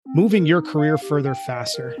moving your career further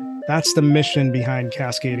faster. That's the mission behind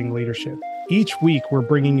Cascading Leadership. Each week, we're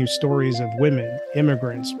bringing you stories of women,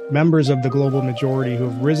 immigrants, members of the global majority who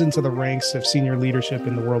have risen to the ranks of senior leadership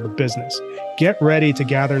in the world of business. Get ready to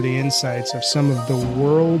gather the insights of some of the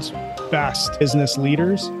world's best business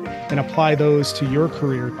leaders and apply those to your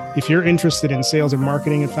career. If you're interested in sales and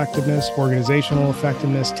marketing effectiveness, organizational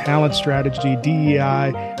effectiveness, talent strategy,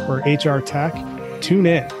 DEI, or HR tech, tune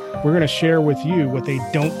in. We're going to share with you what they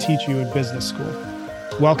don't teach you in business school.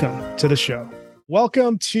 Welcome to the show.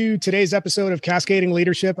 Welcome to today's episode of Cascading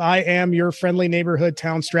Leadership. I am your friendly neighborhood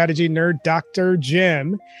town strategy nerd, Dr.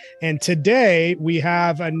 Jim. And today we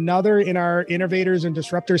have another in our Innovators and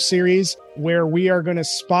Disruptors series where we are going to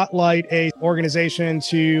spotlight an organization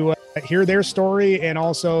to hear their story and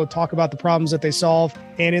also talk about the problems that they solve.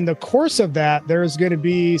 And in the course of that, there's going to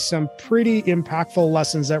be some pretty impactful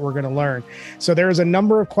lessons that we're going to learn. So there's a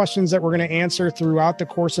number of questions that we're going to answer throughout the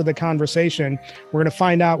course of the conversation. We're going to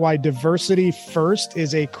find out why diversity first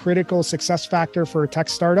is a critical success factor for a tech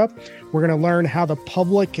startup. We're going to learn how the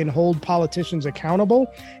public can hold politicians accountable.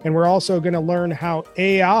 And we're also going to learn how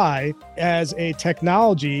AI as a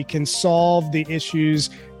technology can solve the issues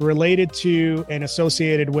related to and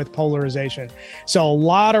associated with polarization. So a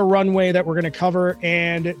lot of runway that we're going to cover.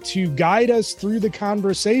 And to guide us through the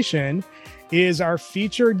conversation is our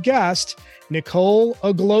featured guest, Nicole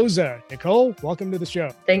Ogloza. Nicole, welcome to the show.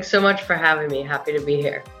 Thanks so much for having me. Happy to be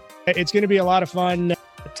here. It's going to be a lot of fun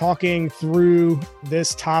talking through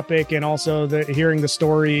this topic and also hearing the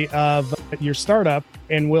story of your startup.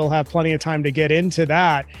 And we'll have plenty of time to get into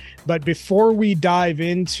that. But before we dive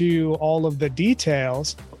into all of the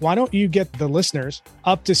details, why don't you get the listeners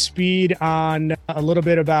up to speed on a little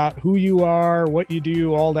bit about who you are, what you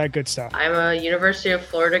do, all that good stuff. I'm a University of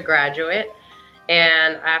Florida graduate.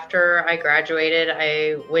 And after I graduated,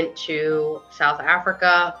 I went to South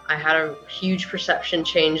Africa. I had a huge perception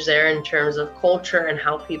change there in terms of culture and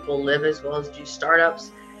how people live as well as do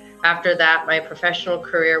startups. After that, my professional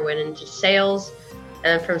career went into sales.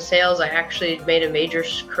 And from sales, I actually made a major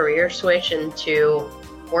career switch into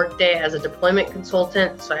Workday as a deployment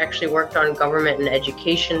consultant. So I actually worked on government and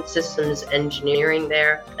education systems engineering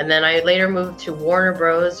there. And then I later moved to Warner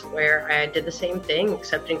Bros, where I did the same thing,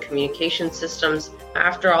 except in communication systems.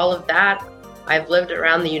 After all of that, I've lived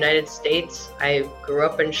around the United States. I grew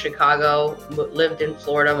up in Chicago, lived in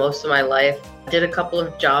Florida most of my life. Did a couple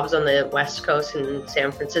of jobs on the West Coast in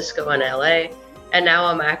San Francisco and LA. And now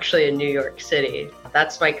I'm actually in New York City.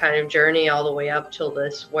 That's my kind of journey all the way up till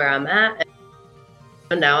this, where I'm at.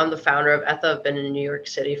 And now I'm the founder of Etha. I've been in New York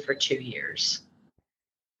City for 2 years.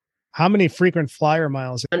 How many frequent flyer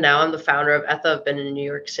miles? And now I'm the founder of Etha. I've been in New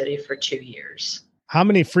York City for 2 years. How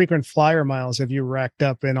many frequent flyer miles have you racked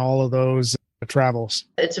up in all of those travels?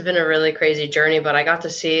 It's been a really crazy journey, but I got to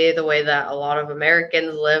see the way that a lot of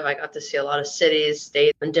Americans live. I got to see a lot of cities,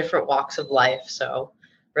 states, and different walks of life. So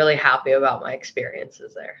really happy about my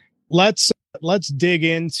experiences there. Let's dig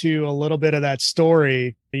into a little bit of that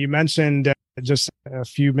story. You mentioned just a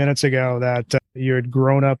few minutes ago that you had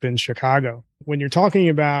grown up in Chicago. When you're talking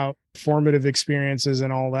about formative experiences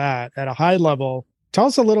and all that, at a high level, tell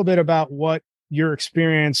us a little bit about what your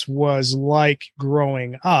experience was like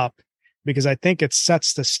growing up, because I think it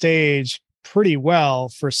sets the stage pretty well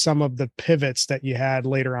for some of the pivots that you had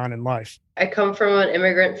later on in life. I come from an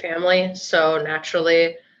immigrant family, so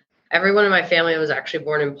naturally, everyone in my family was actually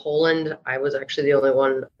born in Poland. I was actually the only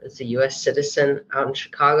one as a U.S. citizen out in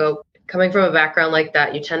Chicago. Coming from a background like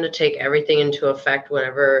that, you tend to take everything into effect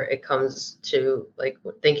whenever it comes to like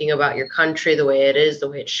thinking about your country, the way it is, the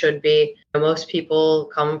way it should be. Most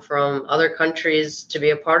people come from other countries to be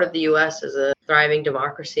a part of the U.S. as a thriving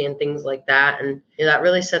democracy and things like that. And that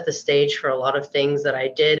really set the stage for a lot of things that I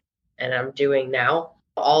did and I'm doing now.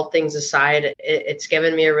 All things aside, it's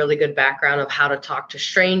given me a really good background of how to talk to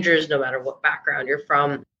strangers, no matter what background you're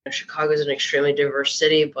from. Chicago is an extremely diverse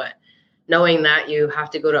city, but knowing that you have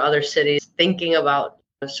to go to other cities, thinking about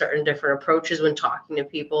certain different approaches when talking to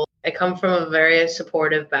people. I come from a very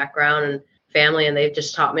supportive background and family, and they've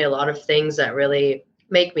just taught me a lot of things that really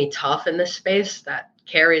make me tough in this space that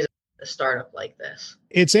carries a startup like this.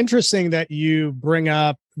 It's interesting that you bring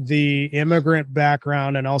up the immigrant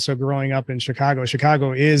background and also growing up in Chicago.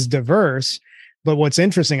 Chicago is diverse, but what's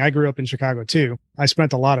interesting, I grew up in Chicago too. I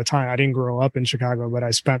spent a lot of time. I didn't grow up in Chicago, but I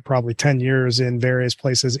spent probably 10 years in various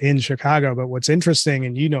places in Chicago. But what's interesting,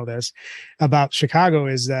 and you know this about Chicago,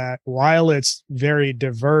 is that while it's very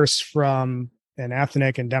diverse from an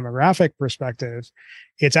ethnic and demographic perspective,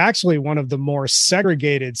 it's actually one of the more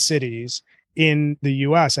segregated cities in the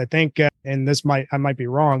US. I think, and I might be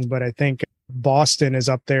wrong, but I think Boston is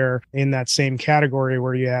up there in that same category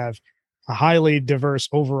where you have a highly diverse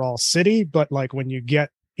overall city, but like when you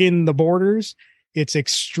get in the borders, it's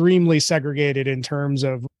extremely segregated in terms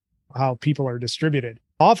of how people are distributed.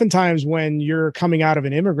 Oftentimes when you're coming out of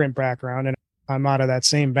an immigrant background, and I'm out of that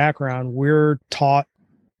same background, we're taught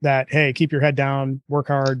that, hey, keep your head down, work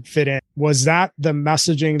hard, fit in. Was that the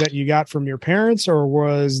messaging that you got from your parents, or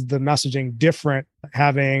was the messaging different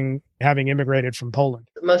having immigrated from Poland?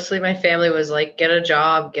 Mostly my family was like, get a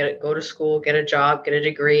job, go to school, get a job, get a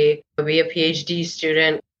degree, be a PhD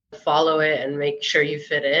student, follow it and make sure you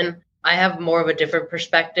fit in. I have more of a different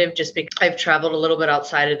perspective just because I've traveled a little bit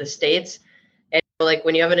outside of the States. And like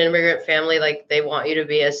when you have an immigrant family, like they want you to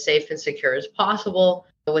be as safe and secure as possible.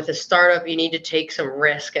 With a startup, you need to take some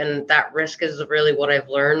risk. And that risk is really what I've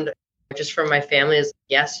learned just from my family is,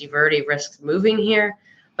 yes, you've already risked moving here,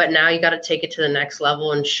 but now you got to take it to the next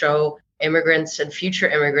level and show immigrants and future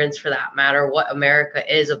immigrants for that matter what America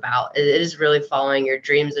is about. It is really following your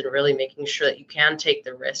dreams and really making sure that you can take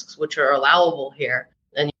the risks which are allowable here.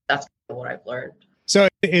 And that's what I've learned. So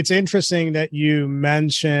it's interesting that you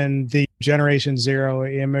mentioned the Generation Zero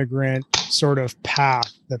immigrant sort of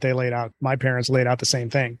path that they laid out. My parents laid out the same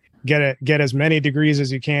thing. Get as many degrees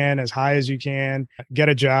as you can, as high as you can, get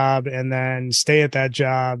a job, and then stay at that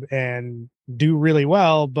job and do really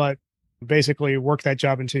well, but basically work that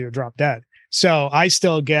job until you drop dead. So I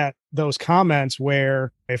still get those comments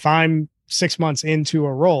where if I'm 6 months into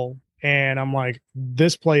a role and I'm like,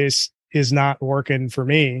 this place is not working for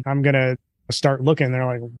me, I'm going to start looking. They're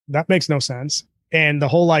like, that makes no sense. And the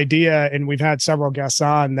whole idea, and we've had several guests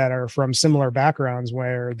on that are from similar backgrounds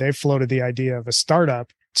where they've floated the idea of a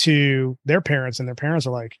startup to their parents, and their parents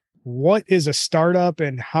are like, what is a startup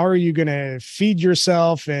and how are you going to feed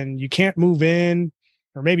yourself? And you can't move in,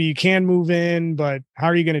 or maybe you can move in, but how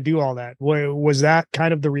are you going to do all that? Was that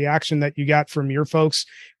kind of the reaction that you got from your folks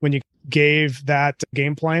when you gave that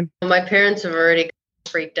game plan? My parents have already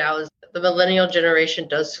freaked out. The millennial generation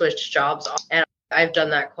does switch jobs, and I've done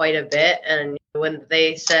that quite a bit. And when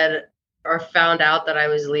they said or found out that I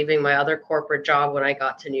was leaving my other corporate job when I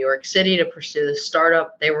got to New York City to pursue this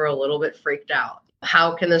startup, they were a little bit freaked out.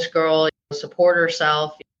 How can this girl support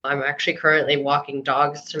herself? I'm actually currently walking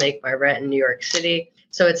dogs to make my rent in New York City.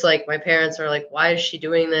 So it's like my parents are like, why is she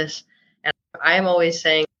doing this? And I'm always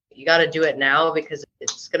saying, you got to do it now because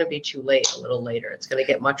it's going to be too late a little later. It's going to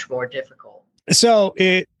get much more difficult. So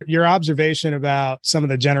your observation about some of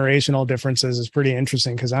the generational differences is pretty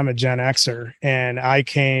interesting because I'm a Gen Xer and I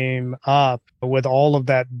came up with all of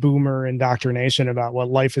that boomer indoctrination about what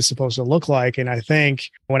life is supposed to look like. And I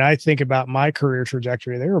think when I think about my career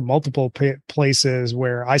trajectory, there were multiple places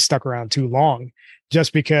where I stuck around too long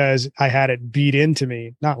just because I had it beat into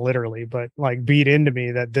me, not literally, but like beat into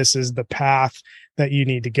me that this is the path that you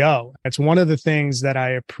need to go. It's one of the things that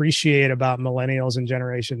I appreciate about millennials and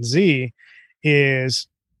Generation Z is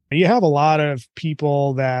you have a lot of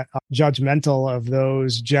people that are judgmental of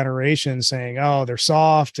those generations saying, oh, they're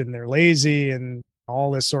soft and they're lazy and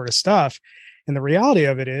all this sort of stuff. And the reality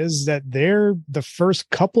of it is that they're the first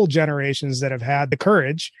couple generations that have had the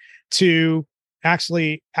courage to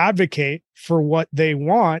actually advocate for what they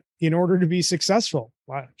want in order to be successful.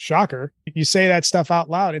 Wow, shocker. You say that stuff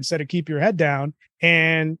out loud instead of keep your head down.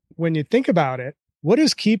 And when you think about it, what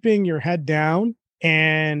is keeping your head down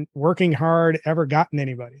and working hard ever gotten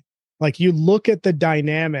anybody? Like you look at the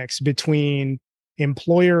dynamics between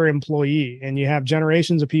employer employee, and you have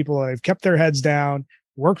generations of people that have kept their heads down,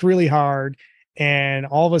 worked really hard, and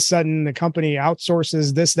all of a sudden the company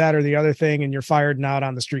outsources this, that, or the other thing, and you're fired and out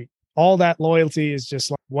on the street. All that loyalty is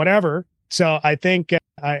just like whatever. So I think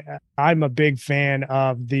I'm a big fan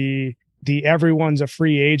of the everyone's a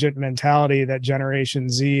free agent mentality that Generation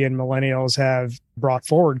Z and millennials have brought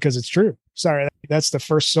forward, because it's true. Sorry, that's the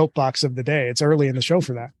first soapbox of the day. It's early in the show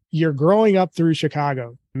for that. You're growing up through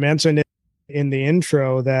Chicago. You mentioned it in the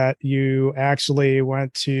intro that you actually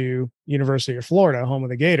went to University of Florida, home of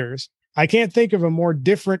the Gators. I can't think of a more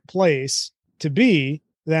different place to be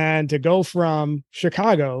than to go from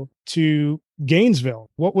Chicago to Gainesville.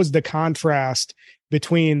 What was the contrast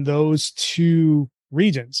between those two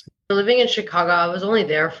regions? Living in Chicago, I was only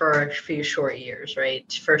there for a few short years, right?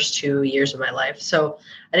 First 2 years of my life. So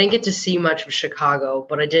I didn't get to see much of Chicago,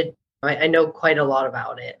 but I know quite a lot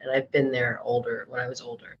about it. And I've been there when I was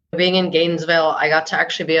older. Being in Gainesville, I got to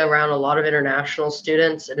actually be around a lot of international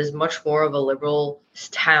students. It is much more of a liberal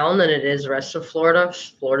town than it is the rest of Florida.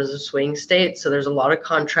 Florida's a swing state, so there's a lot of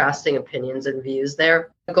contrasting opinions and views there.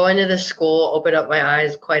 Going to this school opened up my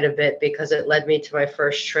eyes quite a bit because it led me to my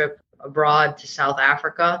first trip abroad to South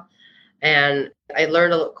Africa. And I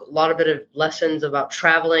learned a lot of bit of lessons about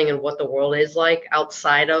traveling and what the world is like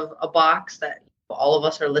outside of a box that all of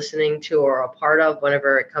us are listening to or a part of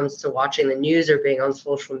whenever it comes to watching the news or being on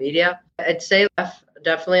social media. I'd say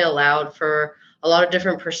definitely allowed for a lot of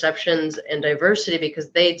different perceptions and diversity because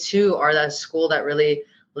they too are that school that really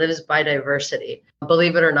lives by diversity.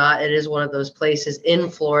 Believe it or not, it is one of those places in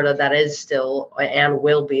Florida that is still and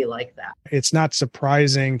will be like that. It's not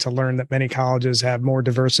surprising to learn that many colleges have more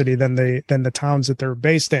diversity than the towns that they're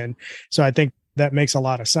based in. So I think that makes a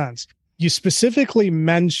lot of sense. You specifically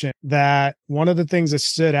mentioned that one of the things that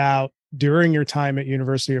stood out during your time at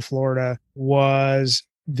University of Florida was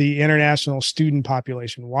the international student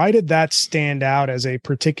population. Why did that stand out as a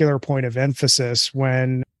particular point of emphasis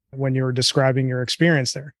when you were describing your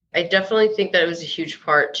experience there? I definitely think that it was a huge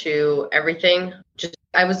part to everything.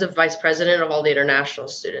 I was the vice president of all the international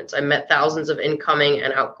students. I met thousands of incoming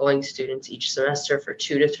and outgoing students each semester for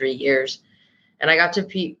 2 to 3 years. And I got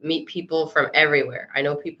to meet people from everywhere. I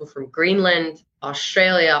know people from Greenland,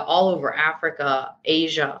 Australia, all over Africa,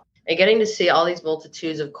 Asia. And getting to see all these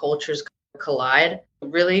multitudes of cultures collide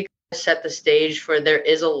really set the stage for there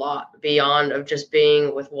is a lot beyond of just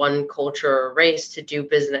being with one culture or race to do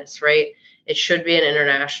business, right? It should be an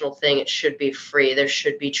international thing. It should be free. There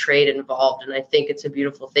should be trade involved. And I think it's a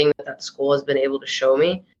beautiful thing that school has been able to show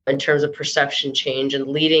me in terms of perception change and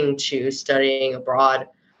leading to studying abroad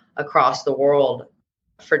across the world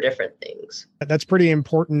for different things. That's pretty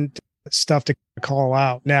important stuff to call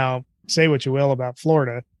out. Now, say what you will about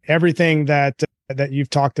Florida. Everything that you've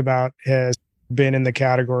talked about has been in the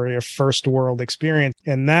category of first world experience.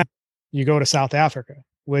 And that you go to South Africa,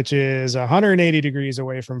 which is 180 degrees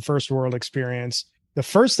away from first world experience. The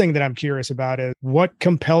first thing that I'm curious about is what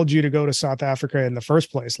compelled you to go to South Africa in the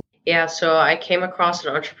first place? Yeah, so I came across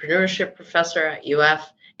an entrepreneurship professor at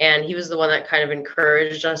UF, and he was the one that kind of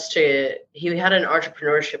encouraged us he had an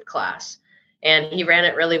entrepreneurship class, and he ran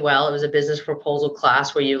it really well. It was a business proposal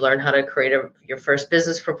class where you learn how to create your first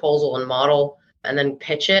business proposal and model and then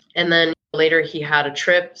pitch it. And then later he had a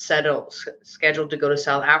trip scheduled to go to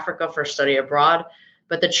South Africa for study abroad.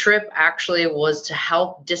 But the trip actually was to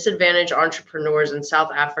help disadvantaged entrepreneurs in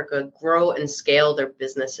South Africa grow and scale their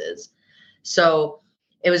businesses. So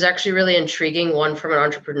it was actually really intriguing, one, from an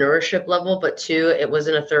entrepreneurship level, but two, it was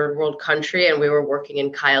in a third world country and we were working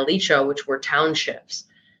in Khayelitsha, which were townships.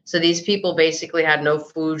 So these people basically had no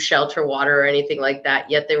food, shelter, water, or anything like that,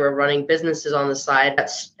 yet they were running businesses on the side.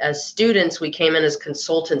 As students, we came in as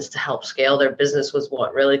consultants to help scale their business was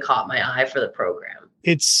what really caught my eye for the program.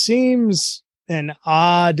 It seems an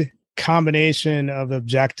odd combination of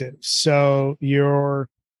objectives. So you're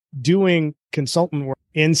doing consultant work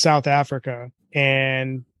in South Africa,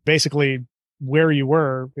 and basically where you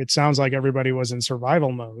were, it sounds like everybody was in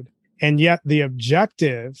survival mode. And yet the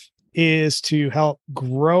objective is to help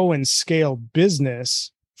grow and scale business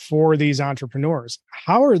for these entrepreneurs.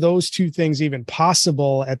 How are those two things even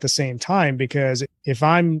possible at the same time? Because if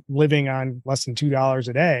I'm living on less than $2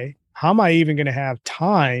 a day, how am I even going to have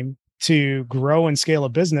time to grow and scale a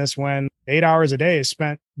business when 8 hours a day is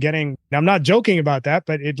spent getting, I'm not joking about that,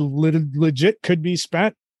 but it legit could be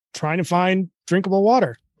spent trying to find drinkable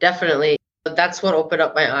water. Definitely. But that's what opened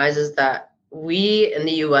up my eyes, is that we in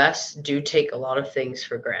the US do take a lot of things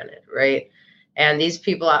for granted, right? And these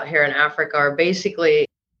people out here in Africa are basically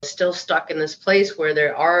still stuck in this place where they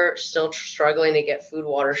are still struggling to get food,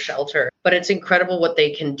 water, shelter. But it's incredible what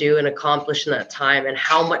they can do and accomplish in that time and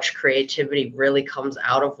how much creativity really comes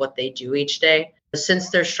out of what they do each day. Since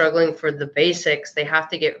they're struggling for the basics, they have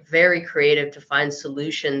to get very creative to find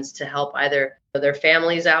solutions to help either their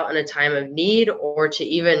families out in a time of need or to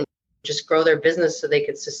even just grow their business so they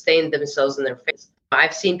could sustain themselves and their families.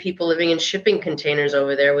 I've seen people living in shipping containers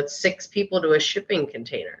over there with 6 people to a shipping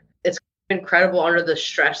container. It's incredible under the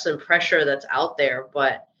stress and pressure that's out there,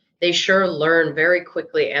 but they sure learn very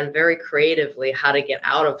quickly and very creatively how to get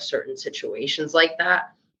out of certain situations like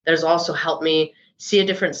that. There's also helped me see a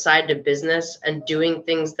different side to business and doing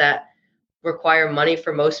things that require money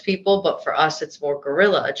for most people, but for us, it's more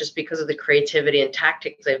guerrilla just because of the creativity and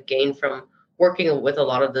tactics I've gained from working with a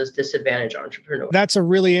lot of those disadvantaged entrepreneurs. That's a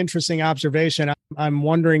really interesting observation. I'm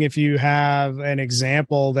wondering if you have an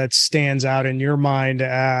example that stands out in your mind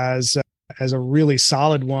as a really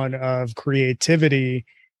solid one of creativity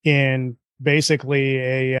in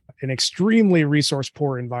basically an extremely resource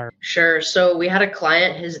poor environment. Sure. So we had a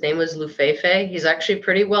client, his name was Lufefe. He's actually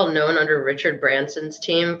pretty well known under Richard Branson's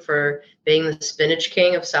team for being the spinach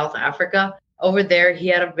king of South Africa. Over there, he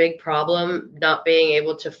had a big problem not being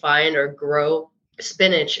able to find or grow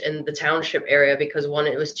spinach in the township area because one,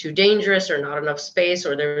 it was too dangerous or not enough space,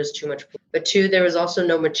 or there was too much, but two, there was also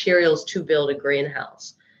no materials to build a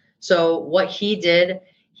greenhouse. So what he did,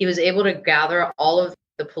 he was able to gather all of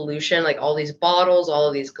the pollution, like all these bottles, all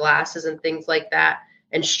of these glasses and things like that,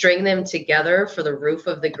 and string them together for the roof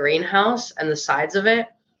of the greenhouse and the sides of it.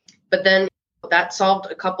 But then that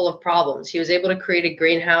solved a couple of problems. He was able to create a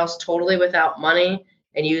greenhouse totally without money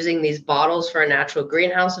and using these bottles for a natural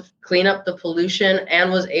greenhouse, clean up the pollution,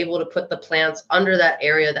 and was able to put the plants under that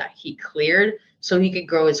area that he cleared so he could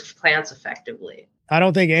grow his plants effectively. I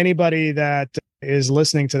don't think anybody that is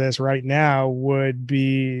listening to this right now would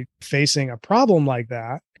be facing a problem like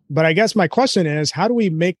that. But I guess my question is, how do we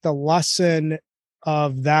make the lesson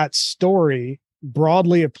of that story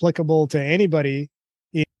broadly applicable to anybody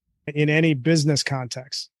in any business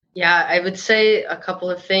context? Yeah, I would say a couple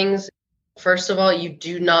of things. First of all, you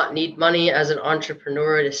do not need money as an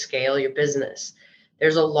entrepreneur to scale your business.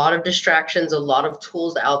 There's a lot of distractions, a lot of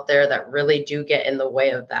tools out there that really do get in the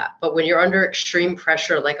way of that. But when you're under extreme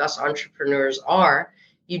pressure, like us entrepreneurs are,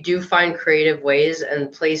 you do find creative ways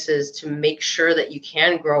and places to make sure that you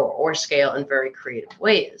can grow or scale in very creative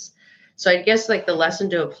ways. So I guess like the lesson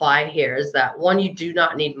to apply here is that one, you do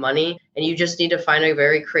not need money and you just need to find a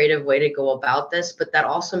very creative way to go about this. But that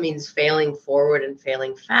also means failing forward and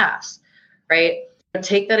failing fast, right?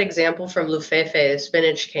 Take that example from Lufefe, the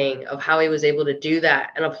spinach king, of how he was able to do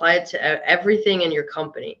that and apply it to everything in your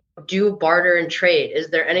company. Do barter and trade. Is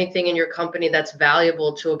there anything in your company that's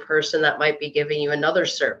valuable to a person that might be giving you another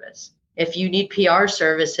service? If you need PR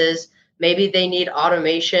services, maybe they need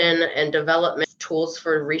automation and development tools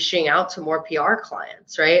for reaching out to more PR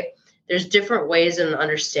clients, right? There's different ways in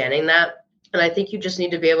understanding that. And I think you just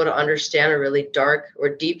need to be able to understand a really dark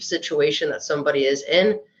or deep situation that somebody is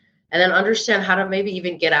in, and then understand how to maybe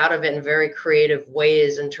even get out of it in very creative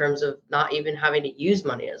ways in terms of not even having to use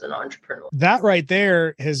money as an entrepreneur. That right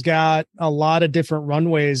there has got a lot of different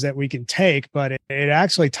runways that we can take, but it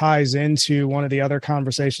actually ties into one of the other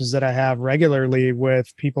conversations that I have regularly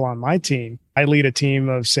with people on my team. I lead a team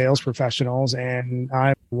of sales professionals and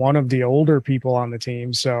I'm one of the older people on the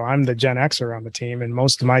team. So I'm the Gen Xer on the team and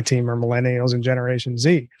most of my team are millennials and Generation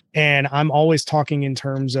Z. And I'm always talking in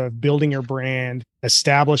terms of building your brand,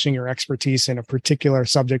 establishing your expertise in a particular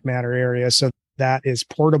subject matter area so that is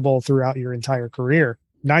portable throughout your entire career.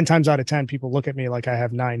 9 times out of 10, people look at me like I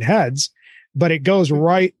have 9 heads, but it goes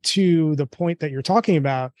right to the point that you're talking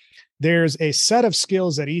about. There's a set of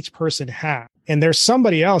skills that each person has, and there's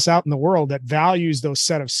somebody else out in the world that values those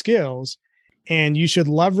set of skills, and you should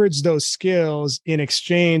leverage those skills in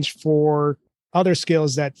exchange for other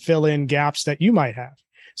skills that fill in gaps that you might have.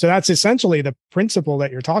 So that's essentially the principle that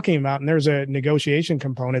you're talking about. And there's a negotiation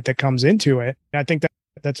component that comes into it. And I think that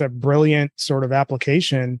that's a brilliant sort of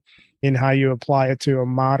application in how you apply it to a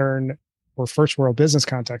modern or first world business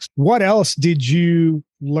context. What else did you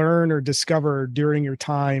learn or discover during your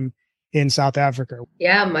time in South Africa?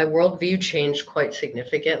 Yeah, my worldview changed quite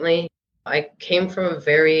significantly. I came from a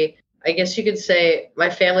very, I guess you could say, my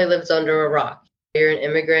family lives under a rock. You're an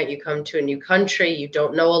immigrant, you come to a new country, you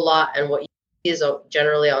don't know a lot, and what is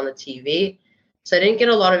generally on the TV. So I didn't get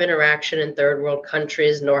a lot of interaction in third world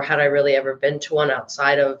countries, nor had I really ever been to one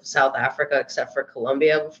outside of South Africa, except for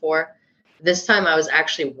Colombia before. This time I was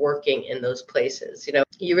actually working in those places. You know,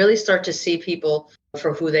 you really start to see people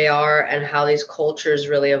for who they are and how these cultures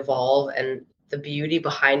really evolve and the beauty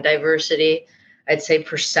behind diversity. I'd say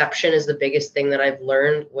perception is the biggest thing that I've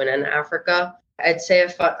learned when in Africa. I'd say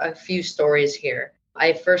a few stories here.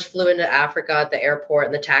 I first flew into Africa at the airport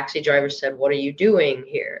and the taxi driver said, "What are you doing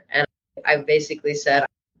here?" And I basically said,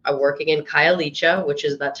 "I'm working in Khayelitsha," which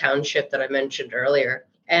is that township that I mentioned earlier.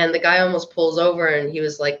 And the guy almost pulls over and he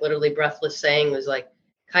was like literally breathless saying, was like,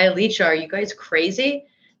 "Khayelitsha, are you guys crazy?"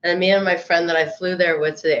 And me and my friend that I flew there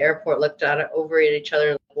with to the airport looked over at each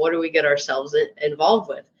other and like, what do we get ourselves involved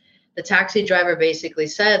with? The taxi driver basically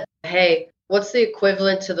said, "Hey, what's the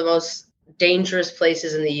equivalent to the most dangerous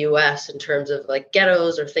places in the US in terms of like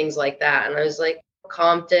ghettos or things like that?" And I was like,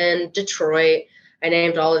 Compton, Detroit. I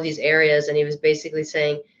named all of these areas. And he was basically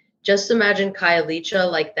saying, just imagine Khayelitsha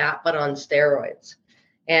like that, but on steroids.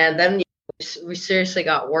 And then we seriously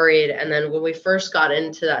got worried. And then when we first got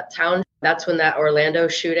into that town, that's when that Orlando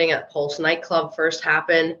shooting at Pulse nightclub first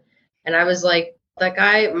happened. And I was like, that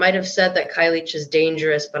guy might have said that Khayelitsha is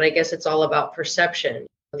dangerous, but I guess it's all about perception.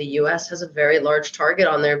 The US has a very large target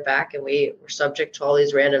on their back, and we're subject to all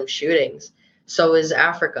these random shootings. So is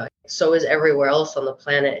Africa. So is everywhere else on the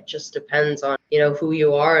planet. It just depends on, who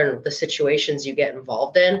you are and the situations you get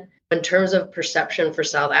involved in. In terms of perception for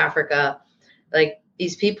South Africa, like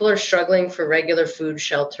these people are struggling for regular food,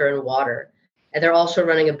 shelter, and water. And they're also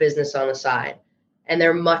running a business on the side. And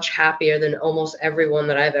they're much happier than almost everyone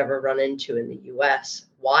that I've ever run into in the US.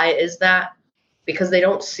 Why is that? Because they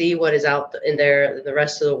don't see what is out in the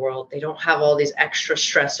rest of the world. They don't have all these extra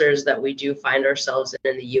stressors that we do find ourselves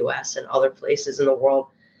in the US and other places in the world.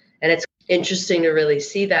 And it's interesting to really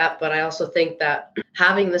see that. But I also think that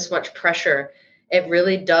having this much pressure, it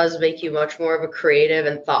really does make you much more of a creative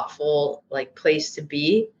and thoughtful place to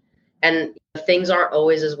be. And things aren't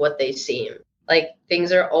always as what they seem.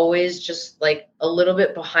 Things are always just a little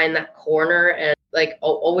bit behind that corner and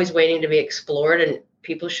always waiting to be explored. And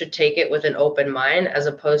people should take it with an open mind as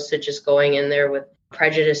opposed to just going in there with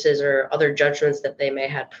prejudices or other judgments that they may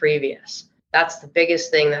have previous. That's the biggest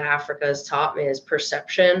thing that Africa has taught me is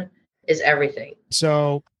perception is everything.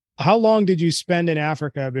 So how long did you spend in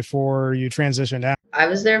Africa before you transitioned out? I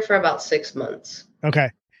was there for about 6 months. Okay.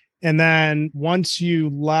 And then once you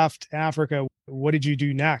left Africa, what did you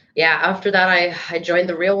do next? Yeah, after that, I joined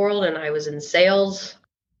the real world and I was in sales.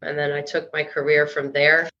 And then I took my career from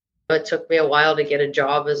there. It took me a while to get a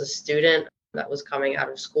job as a student that was coming out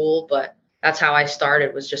of school, but that's how I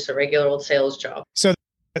started, was just a regular old sales job. So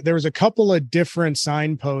there was a couple of different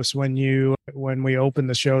signposts when we opened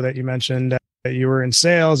the show that you mentioned that you were in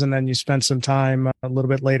sales, and then you spent some time a little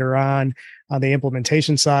bit later on the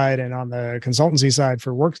implementation side and on the consultancy side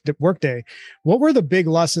for Workday. What were the big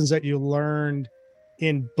lessons that you learned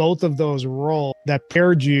in both of those roles that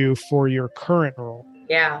prepared you for your current role?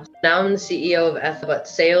 Yeah, now I'm the CEO of Etha, but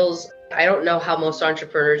sales, I don't know how most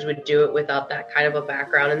entrepreneurs would do it without that kind of a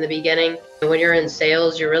background in the beginning. And when you're in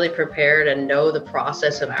sales, you're really prepared and know the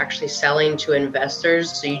process of actually selling to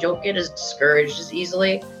investors, so you don't get as discouraged as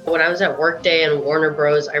easily. When I was at Workday and Warner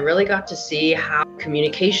Bros., I really got to see how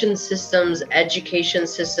communication systems, education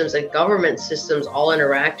systems, and government systems all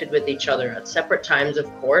interacted with each other at separate times,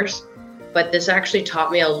 of course. But this actually taught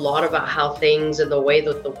me a lot about how things and the way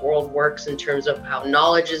that the world works in terms of how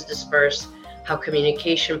knowledge is dispersed, how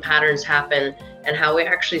communication patterns happen, and how we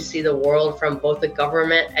actually see the world from both the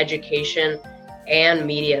government, education, and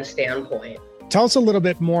media standpoint. Tell us a little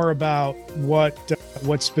bit more about what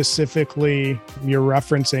specifically you're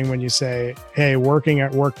referencing when you say, hey, working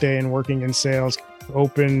at Workday and working in sales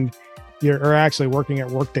working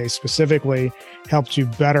at Workday specifically helped you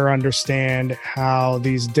better understand how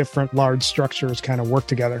these different large structures kind of work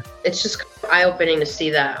together. It's just eye-opening to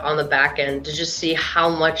see that on the back end, to just see how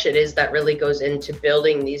much it is that really goes into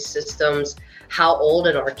building these systems, how old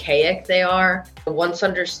and archaic they are. Once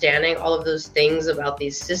understanding all of those things about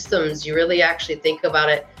these systems, you really actually think about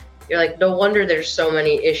it. You're like, no wonder there's so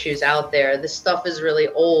many issues out there. This stuff is really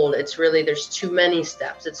old. There's too many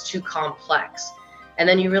steps. It's too complex. And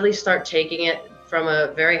then you really start taking it from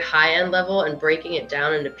a very high-end level and breaking it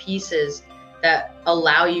down into pieces that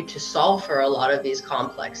allow you to solve for a lot of these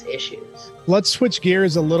complex issues. Let's switch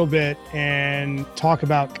gears a little bit and talk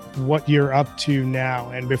about what you're up to now.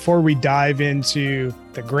 And before we dive into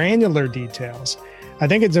the granular details, I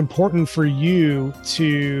think it's important for you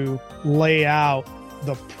to lay out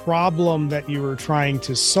the problem that you were trying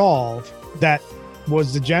to solve that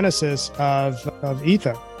was the genesis of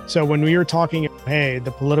Etha. So when we were talking, hey, the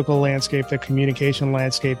political landscape, the communication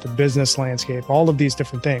landscape, the business landscape, all of these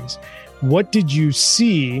different things, what did you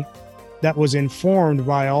see that was informed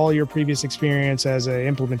by all your previous experience as an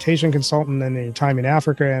implementation consultant and your time in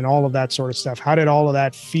Africa and all of that sort of stuff? How did all of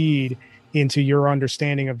that feed into your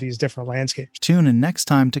understanding of these different landscapes? Tune in next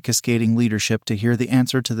time to Cascading Leadership to hear the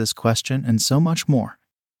answer to this question and so much more.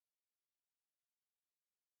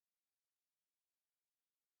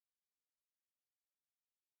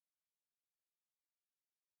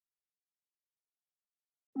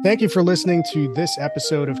 Thank you for listening to this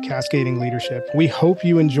episode of Cascading Leadership. We hope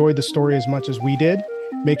you enjoyed the story as much as we did.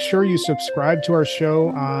 Make sure you subscribe to our show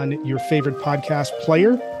on your favorite podcast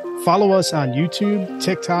player. Follow us on YouTube,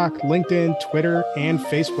 TikTok, LinkedIn, Twitter, and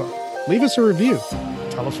Facebook. Leave us a review.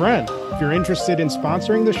 Tell a friend. If you're interested in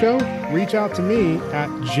sponsoring the show, reach out to me at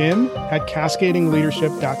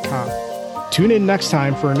jim@cascadingleadership.com. Tune in next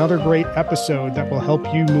time for another great episode that will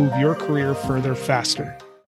help you move your career further faster.